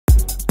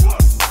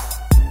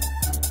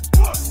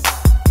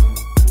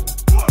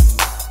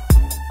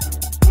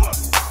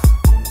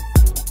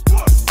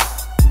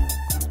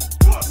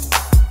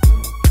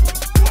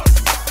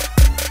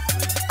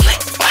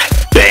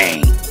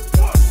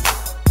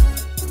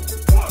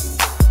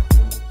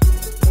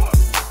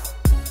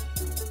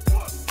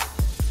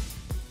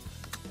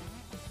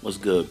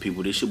What's good,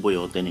 people? This your boy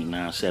Authentic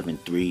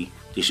 973.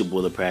 This your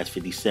boy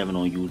LaPraz57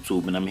 on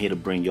YouTube, and I'm here to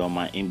bring y'all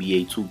my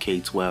NBA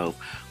 2K12,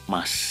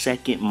 my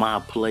second My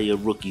Player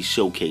rookie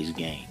showcase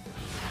game.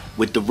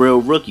 With the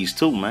real rookies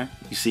too, man.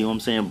 You see what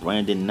I'm saying?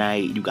 Brandon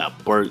Knight, you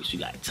got Burks, you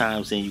got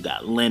Thompson, you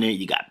got Leonard,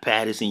 you got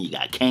Patterson, you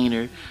got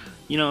Kaner.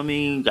 You know what I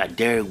mean? You got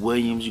Derek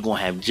Williams, you're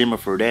gonna have Jimmer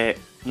for that.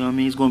 You know what I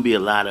mean? It's gonna be a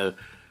lot of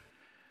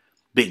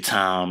big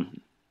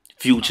time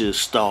future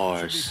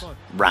stars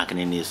rocking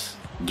in this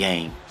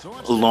game,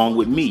 along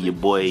with me, your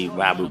boy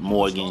Robert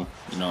Morgan,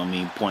 you know what I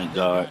mean, point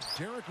guard,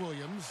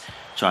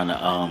 trying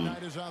to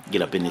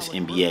get up in this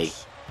NBA, you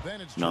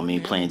know what I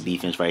mean, playing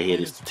defense right here.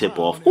 This is the tip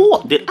off.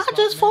 Oh, did I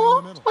just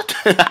fall? What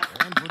the?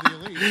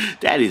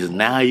 That is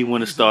now you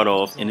want to start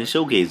off in the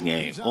showcase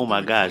game. Oh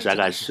my gosh, I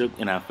got shook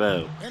and I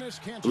fell.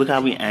 Look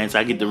how we answer.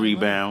 I get the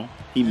rebound,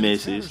 he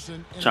misses,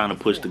 trying to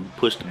push the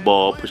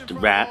ball, push the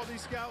wrap,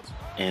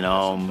 and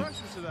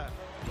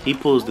he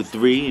pulls the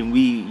three, and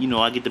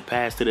I get the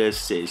pass to the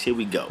assist. Here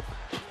we go.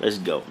 Let's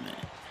go, man.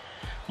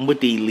 I'm with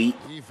the elite.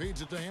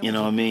 You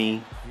know what I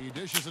mean?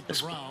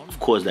 Of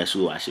course, that's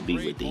who I should be,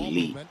 with the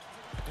elite.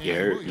 You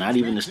heard? Not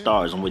even the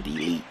stars. I'm with the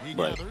elite,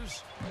 but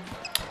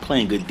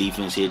playing good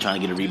defense here, trying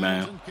to get a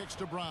rebound.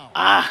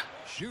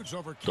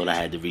 Thought I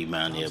had the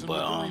rebound there,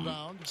 but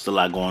still a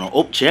lot going on.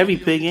 Oh, cherry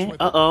picking.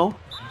 Uh-oh.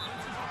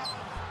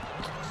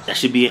 That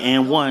should be an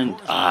and one.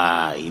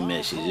 He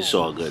misses. It's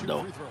all good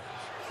though.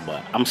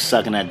 But I'm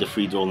sucking at the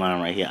free throw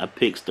line right here. I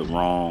picked the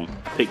wrong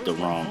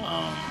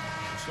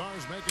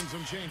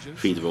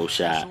free throw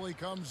shot.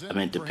 I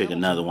meant to pick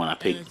another one. I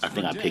think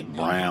I picked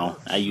Brown.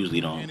 I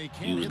usually don't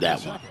use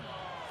that one,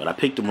 but I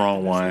picked the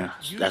wrong one.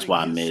 That's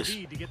why I missed.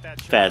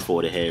 Fast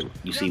forward ahead.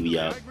 You see me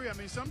up.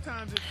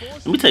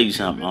 Let me tell you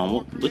something.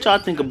 What y'all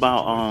think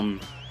about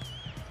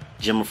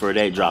Jimmer for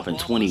that dropping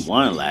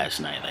 21 last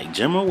night? Like,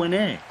 Jimmer went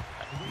in.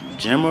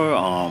 Jimmer,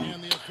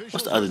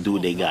 what's the other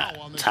dude they got?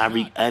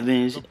 Tyreke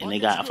Evans, and they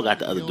got, I forgot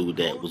the other dude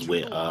that was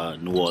with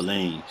New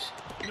Orleans.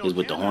 He was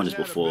with the Hornets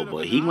before,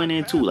 but he went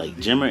in too. Like,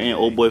 Jimmer and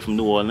old boy from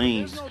New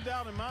Orleans,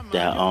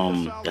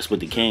 that's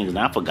with the Kings, and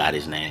I forgot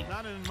his name.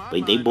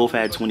 But they both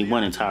had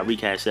 21 and Tyreke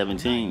had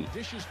 17.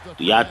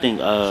 Do y'all think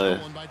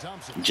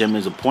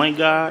Jimmer's a point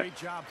guard?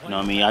 You know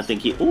what I mean? I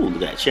think look at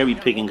that, cherry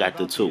picking got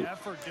the 2.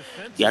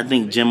 Y'all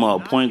think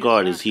Jimmer a point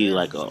guard? Is he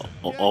like a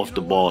off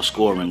the ball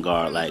scoring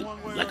guard,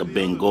 like a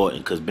Ben Gordon?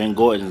 Because Ben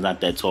Gordon's not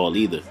that tall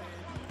either.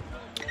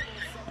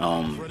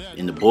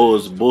 And the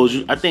Bulls,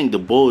 I think the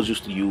Bulls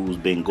used to use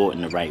Ben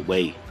Gordon the right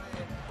way.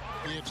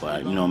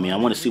 But, you know what I mean? I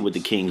want to see what the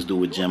Kings do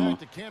with Jimmer.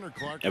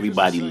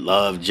 Everybody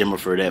loved Jimmer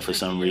for that for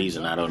some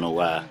reason. I don't know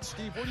why.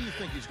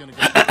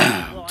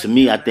 To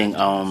me, I think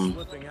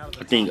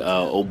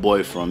old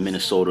boy from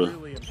Minnesota,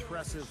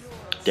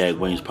 Derek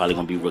Williams, probably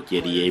gonna be rookie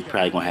of the year. He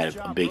probably gonna have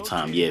a big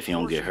time if he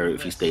don't get hurt,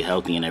 if he stay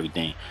healthy and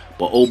everything.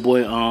 But old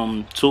boy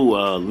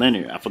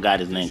Leonard, I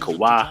forgot his name,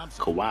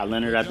 Kawhi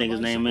Leonard, I think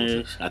his name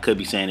is. I could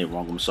be saying it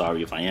wrong. I'm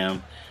sorry if I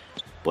am.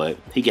 But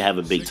he could have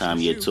a big time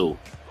year too.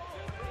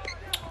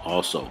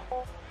 Also.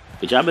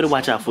 But y'all better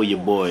watch out for your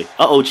boy.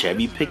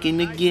 Cherry picking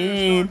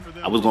again.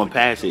 I was gonna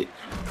pass it.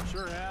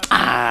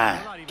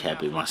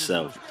 Kept it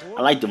myself.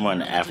 I like to run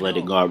the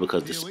athletic guard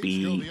because the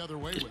speed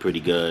is pretty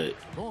good,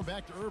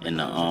 and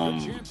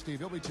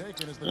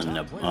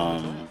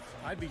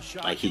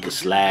like he could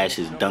slash.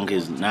 His dunk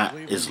is not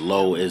as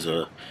low as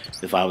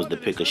if I was to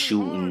pick a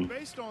shooting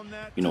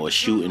or a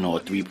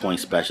 3-point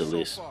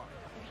specialist.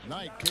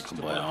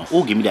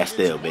 But give me that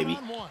steal, baby.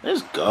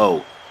 Let's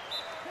go.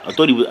 I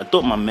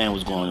thought my man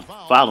was going to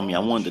follow me. I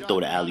wanted to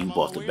throw the alley-oop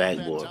off the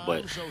backboard,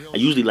 but I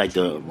usually like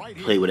to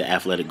play with an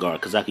athletic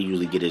guard because I can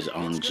usually get his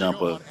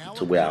jumper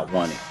to where I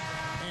want it.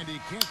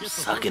 I'm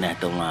sucking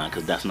at the line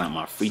because that's not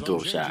my free throw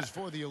shot.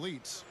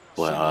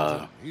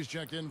 But you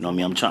know what I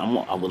mean?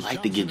 I would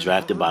like to get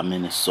drafted by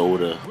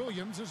Minnesota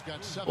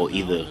or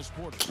either.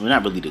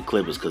 Not really the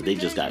Clippers because they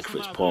just got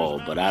Chris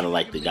Paul, but I'd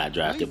like to get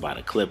drafted by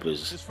the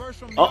Clippers.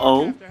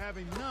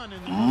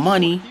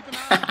 Money.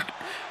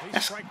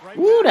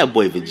 That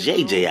boy for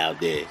JJ out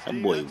there. That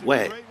boy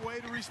wet.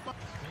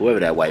 Whoever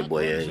that white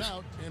boy is.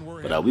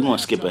 But we're going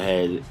to skip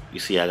ahead. You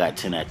see I got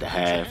 10 at the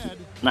half.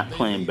 Not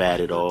playing bad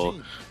at all.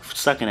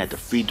 Sucking at the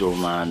free throw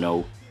line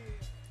though.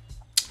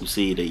 You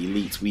see the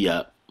elites, we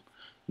up.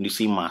 You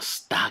see my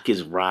stock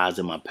is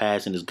rising. My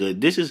passing is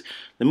good.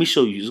 Let me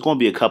show you. There's going to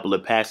be a couple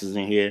of passes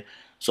in here.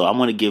 So I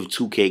want to give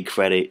 2K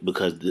credit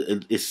because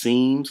it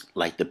seems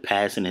like the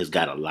passing has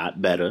got a lot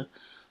better.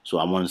 So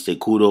I want to say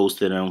kudos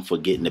to them for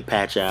getting the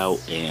patch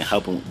out and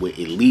helping with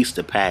at least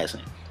the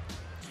passing.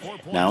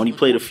 Now I only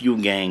played a few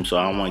games, so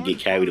I don't want to get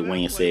carried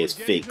away and say it's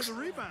fixed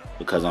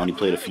because I only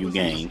played a few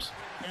games.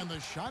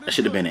 That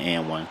should have been an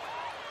and one.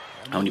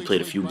 I only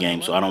played a few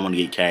games, so I don't want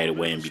to get carried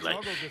away and be like,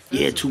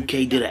 yeah,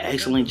 2K did an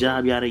excellent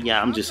job, yada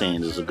yada. I'm just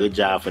saying it's a good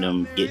job for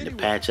them getting the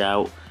patch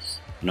out.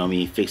 You know what I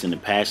mean? Fixing the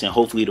passing.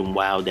 Hopefully them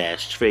wild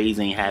ass trades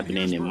ain't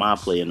happening in my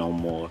player no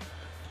more.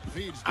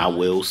 I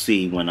will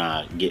see when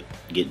I get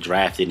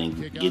drafted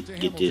and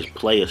get this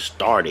player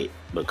started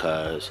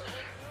because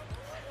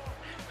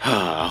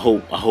I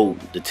hope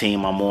the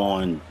team I'm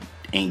on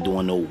ain't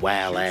doing no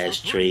wild ass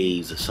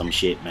trades or some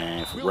shit,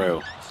 man. For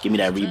real. Give me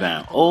that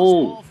rebound.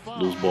 Oh,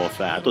 loose ball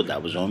foul. I thought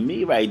that was on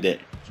me right there.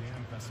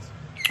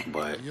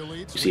 But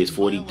you see, it's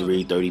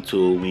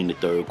 43-32. We in the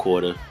third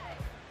quarter.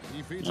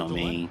 You know what I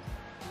mean?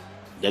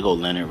 There go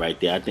Leonard right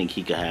there. I think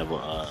he could have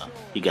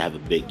a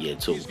big year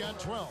too.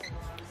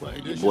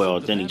 But your boy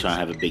Authentic trying to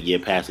have a big year.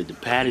 Pass it to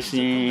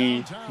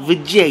Patterson with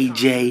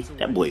JJ.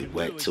 That boy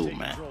wet too,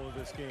 man.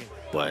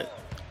 But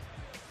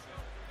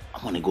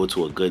I want to go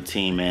to a good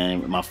team,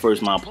 man. My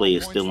first player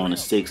is still on the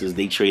Sixers.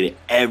 They traded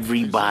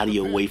everybody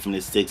away from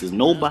the Sixers.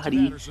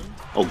 Nobody.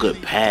 Oh,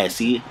 good pass.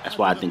 See, that's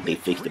why I think they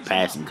fixed the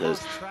passing,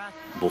 because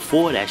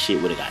before that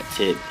shit would have got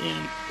tipped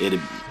and it'd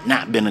have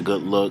not been a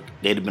good look.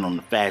 They'd have been on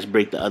the fast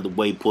break the other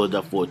way, pulled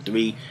up for a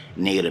 3,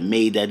 and they'd have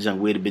made that jump.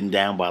 We'd have been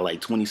down by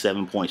like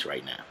 27 points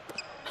right now.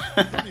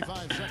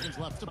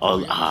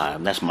 Oh,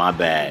 that's my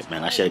bad,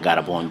 man. I should have got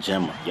up on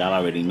Jimmer. Y'all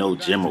already know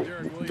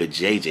Jimmer with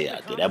JJ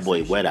out there. That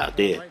boy wet out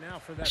there.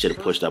 I should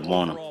have pushed up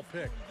on him.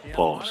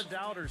 Pause.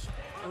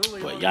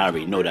 But y'all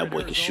already know that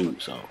boy can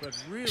shoot, so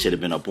I should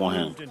have been up on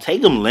him.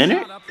 Take him,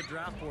 Leonard.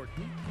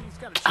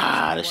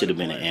 That should have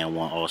been an and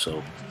one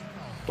also.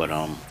 But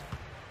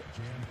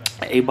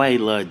everybody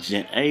love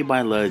Jimmer.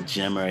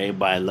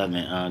 Everybody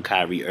loving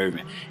Kyrie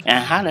Irving.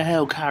 And how the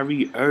hell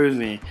Kyrie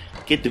Irving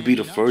get to be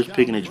the first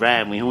pick in the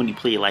draft when he only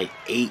played like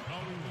 8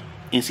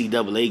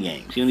 NCAA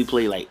games? He only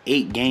played like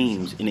 8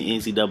 games in the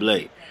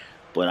NCAA.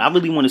 But I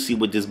really want to see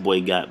what this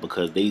boy got,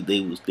 because they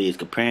was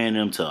comparing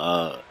him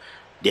to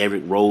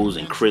Derrick Rose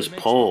and Chris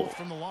Paul.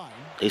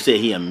 They said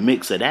he a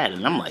mix of that,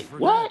 and I'm like,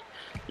 what?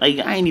 Like,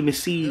 I ain't even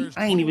see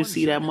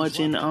that much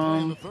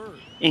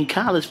in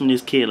college from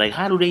this kid. Like,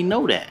 how do they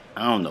know that?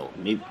 I don't know.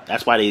 Maybe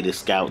that's why they the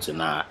scouts and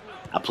I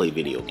play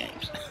video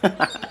games.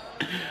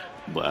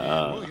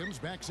 But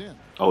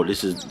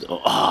this is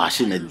I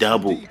shouldn't have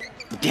doubled.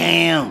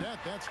 Damn.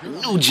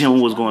 Knew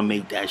Jimmer was gonna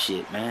make that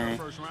shit, man.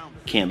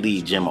 Can't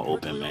leave Jimmer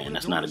open, man.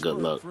 That's not a good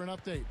look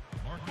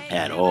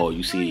at all.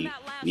 You see,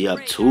 we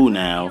up 2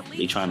 now.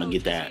 They trying to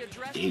get that.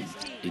 They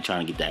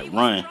trying to get that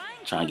run,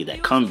 trying to get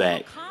that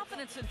comeback.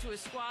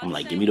 I'm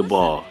like, give me the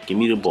ball,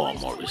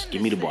 Morris.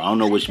 Give me the ball. I don't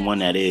know which one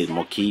that is,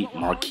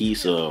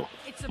 Marquise or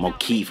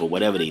Mokeef or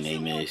whatever their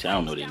name is. I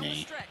don't know their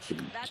name.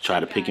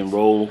 Try to pick and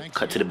roll,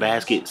 cut to the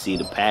basket. See,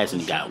 the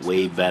passing got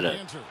way better.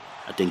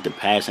 I think the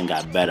passing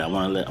got better. I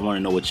want to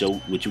know what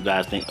you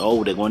guys think.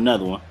 Oh, they're going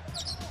another one.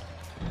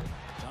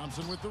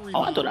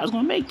 Oh, I thought I was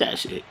gonna make that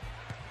shit.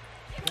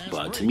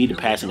 But to me, the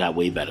passing got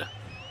way better.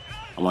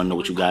 I want to know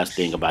what you guys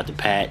think about the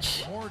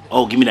patch.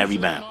 Oh, give me that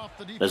rebound.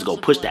 Let's go.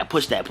 Push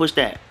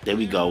that. There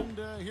we go.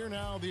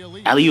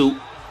 Alley-oop.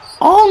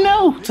 Oh,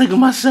 no. Took it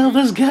myself.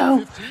 Let's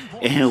go.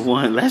 And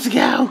 1. Let's go.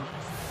 All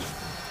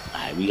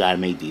right, we got to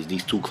make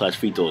these 2 clutch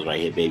free throws right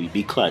here, baby.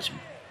 Be clutch.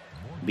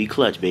 Be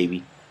clutch,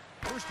 baby.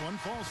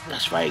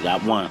 That's right.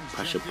 Got 1.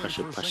 Pressure.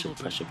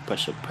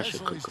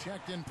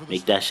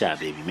 Make that shot,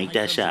 baby. Make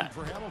that shot.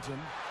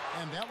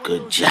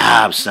 Good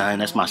job, son.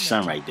 That's my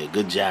son right there.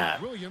 Good job.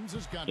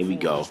 Here we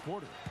go.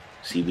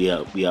 See, we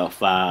up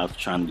 5,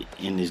 trying to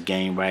end this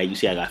game right. You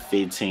see, I got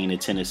 15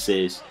 and 10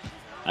 assists.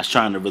 I was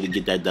trying to really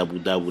get that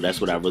double-double. That's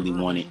what I really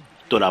wanted.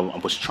 Thought I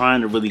was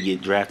trying to really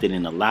get drafted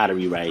in the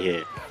lottery right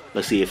here.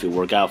 Let's see if it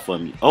worked out for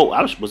me. Oh,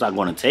 was I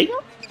going to take him?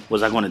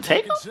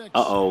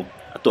 Uh-oh.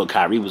 I thought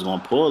Kyrie was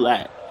going to pull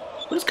that.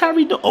 What does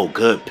Kyrie do? Oh,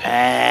 good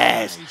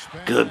pass.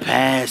 Good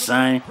pass,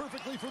 son.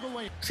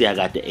 See, I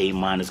got the A-.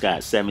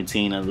 Got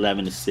 17 and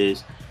 11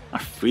 assists. My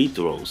free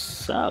throws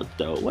suck,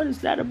 though. What is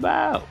that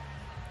about?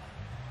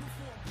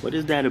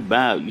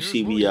 You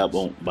see, we up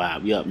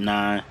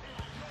 9.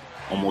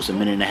 Almost a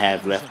minute and a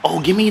half left. Oh,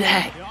 give me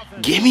that.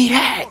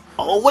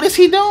 Oh, what is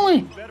he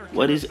doing?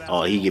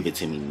 Oh, he give it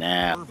to me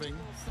now.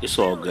 It's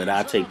all good.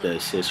 I'll take the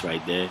assist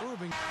right there.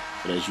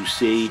 But as you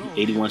see,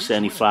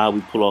 81-75,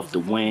 we pull off the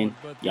win.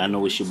 Y'all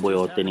know it's your boy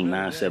Authentic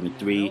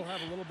 973.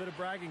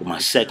 With my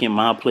second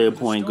MyPLAYER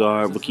point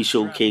guard, rookie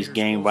showcase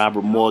game,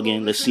 Robert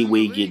Morgan. Let's see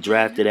where you get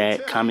drafted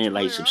at. Comment,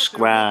 like,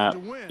 subscribe.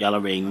 Y'all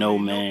already know,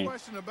 man.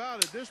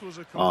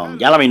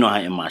 Y'all already know how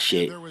I end my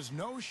shit.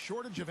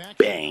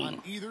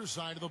 Bang.